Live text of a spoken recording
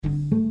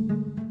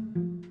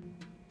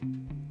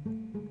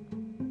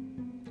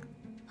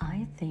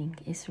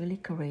is really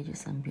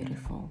courageous and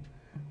beautiful.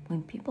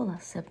 When people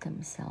accept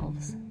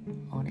themselves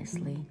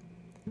honestly,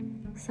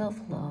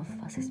 self-love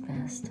at its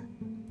best,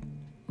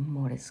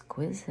 more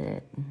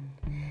exquisite,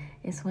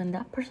 is when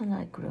that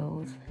personal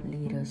growth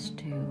leads us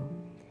to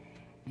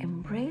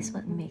embrace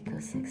what makes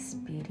us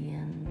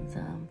experience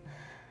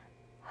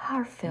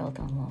heartfelt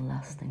and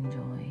long-lasting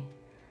joy.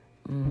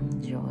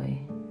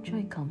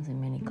 Joy comes in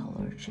many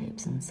colors,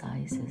 shapes, and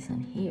sizes,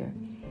 and here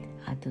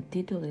at the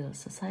Tito Little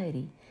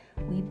Society,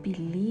 we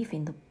believe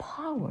in the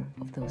power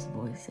of those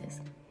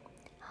voices.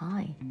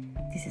 Hi,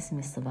 this is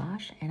Miss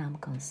Savage, and I'm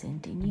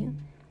consenting you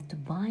to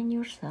bind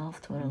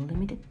yourself to our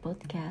limited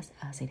podcast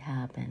as it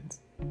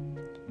happens.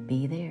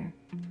 Be there.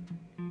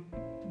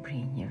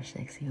 Bring your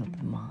sexy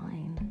open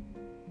mind.